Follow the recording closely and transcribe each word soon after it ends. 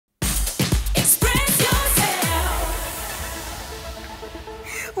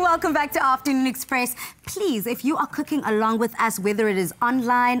Welcome back to Afternoon Express. Please, if you are cooking along with us, whether it is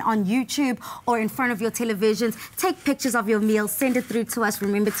online, on YouTube, or in front of your televisions, take pictures of your meal, send it through to us.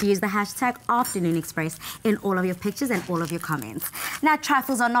 Remember to use the hashtag Afternoon Express in all of your pictures and all of your comments. Now,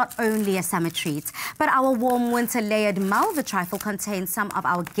 trifles are not only a summer treat, but our warm winter layered Malva trifle contains some of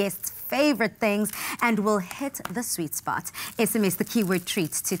our guests' favorite things and will hit the sweet spot. SMS the keyword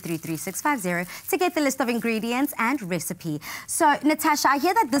treats to 33650 to get the list of ingredients and recipe. So, Natasha, I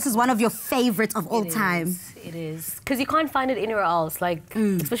hear that this is one of your favorites of all time. It is. Because you can't find it anywhere else. Like,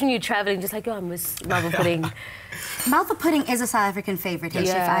 especially when you're traveling, just like, oh, I miss Malva pudding. Malva pudding is a South African favorite,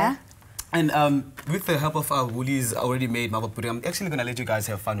 Chef Aya? And with the help of our Woolies already made Malva pudding, I'm actually going to let you guys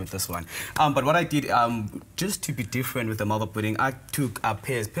have fun with this one. But what I did, just to be different with the Malva pudding, I took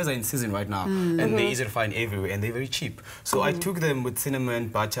pears. Pears are in season right now, and they're easy to find everywhere, and they're very cheap. So I took them with cinnamon,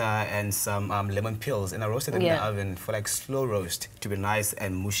 butter, and some lemon peels, and I roasted them in the oven for like slow roast to be nice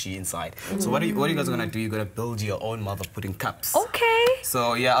and mushy inside. So what are you guys going to do? You're going to build your own Malva pudding cups. Okay.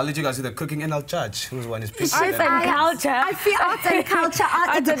 So yeah, I'll let you guys do the cooking, and I'll judge whose one is pretty. Arts and culture. I feel arts and culture.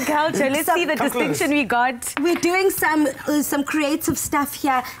 Arts and culture. Let's see the distinction we got. We're doing some creative stuff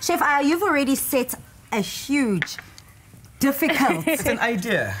here. Chef Aya, you've already set a huge, difficult... It's an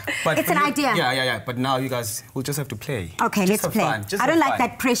idea. But it's an idea. Yeah. But now you guys will just have to play. Okay, let's play. I don't like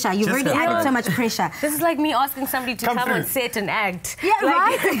that pressure. You've already added so much pressure. This is like me asking somebody to come on set and act. Yeah,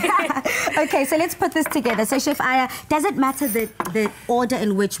 right? Okay, so let's put this together. So, Chef Aya, does it matter the order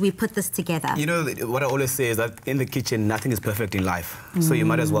in which we put this together? You know, what I always say is that in the kitchen, nothing is perfect in life. So you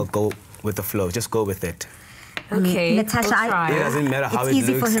might as well go with the flow. Just go with it. Okay, Natasha, it doesn't matter how it looks. It's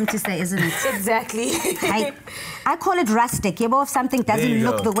easy for him to say, isn't it? Exactly. I call it rustic. Yeah, but if something doesn't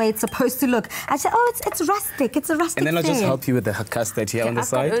look the way it's supposed to look, I say, oh, it's rustic. It's a rustic And then I'll thing. just help you with the custard here on the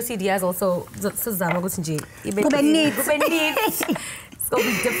side. OCD has also... It's going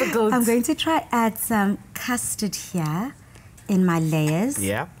to be difficult. I'm going to try add some custard here in my layers.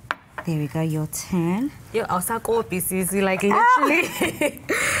 Yeah. There we go, your turn. Yo, I'll start all pieces. Like, literally.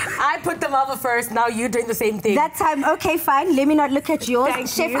 I put them over first, now you're doing the same thing. That time, okay, fine. Let me not look at yours. Thank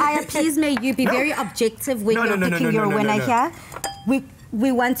Chef you. Aya, please may you be very objective when you're picking your winner here.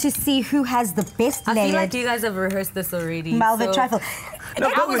 We want to see who has the best layered... I feel like you guys have rehearsed this already. Malva trifle. No,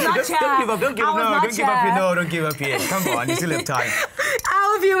 don't give up. Don't give up yet. Come on, you still have time.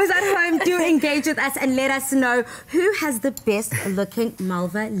 Our viewers at home, do engage with us and let us know who has the best looking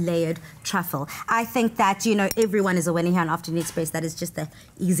Malva layered truffle. I think that, you know, everyone is a winner here on Afternoon Express. That is just the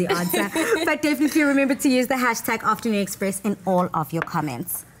easy answer. But definitely remember to use the hashtag Afternoon Express in all of your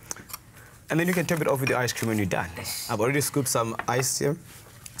comments. And then you can top it off with the ice cream when you're done. I've already scooped some ice here.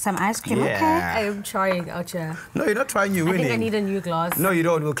 Some ice cream, okay. I am trying, Oucha. No, you're not trying, you're winning. I think I need a new glass. No, you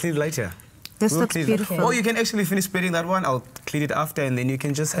don't. We'll clean it later. This looks beautiful. Or you can actually finish spreading that one. I'll clean it after, and then you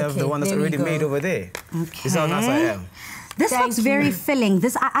can just have the one that's already made over there. Okay. This is how nice I am. This looks very filling.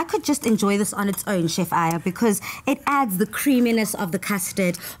 This I could just enjoy this on its own, Chef Aya, because it adds the creaminess of the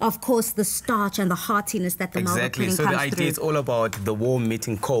custard, of course, the starch and the heartiness that the Malva pudding comes through. So the idea is all about the warm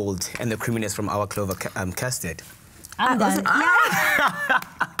meeting cold and the creaminess from our clover custard. I'm done.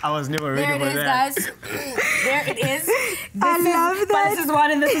 I was never ready for that. There it is, guys. There it is. I love that. But this is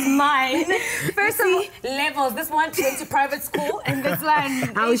one and this is mine. First of all, levels. This one went to private school and this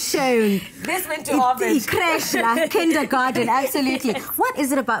one... I was shown. This went to Harvard. Kindergarten, absolutely. What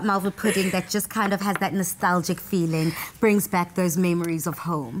is it about Malva pudding that just kind of has that nostalgic feeling, brings back those memories of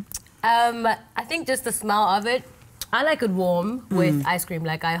home? I think just the smell of it. I like it warm with ice cream.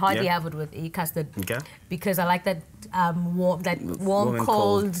 Like, I hardly have it with custard because I like that warm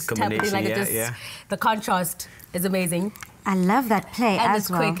cold temperature. Like, the contrast is amazing. I love that play and as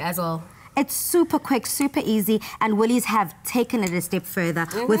well. And it's quick as well. It's super quick, super easy, and Woolies have taken it a step further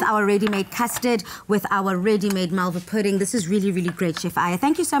with our ready-made custard, with our ready-made Malva pudding. This is really, really great, Chef Aya.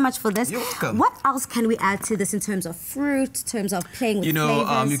 Thank you so much for this. You're welcome. What else can we add to this in terms of fruit, in terms of playing with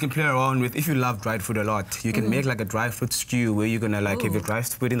flavors? You can play around with, if you love dried fruit a lot, you can make like a dry fruit stew where you're going to like have your dry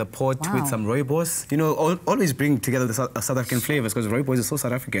fruit in the pot with some rooibos. You know, always bring together the South African flavors because rooibos is so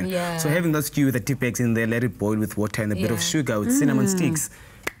South African. Yeah. So having that stew with the tip eggs in there, let it boil with water and a bit of sugar with cinnamon sticks.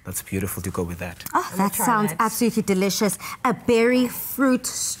 That's beautiful to go with that. Oh, that sounds absolutely delicious. A berry fruit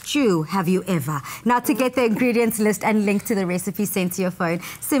stew, have you ever? Now, to get the ingredients list and link to the recipe sent to your phone,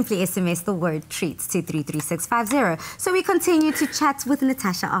 simply SMS the word treats to 33650. So we continue to chat with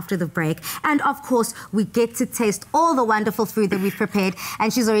Natasha after the break. And, of course, we get to taste all the wonderful food that we've prepared.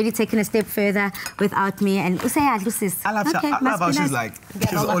 And she's already taken a step further without me. And I love how she's like,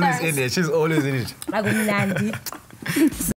 she's always in it. She's always in it.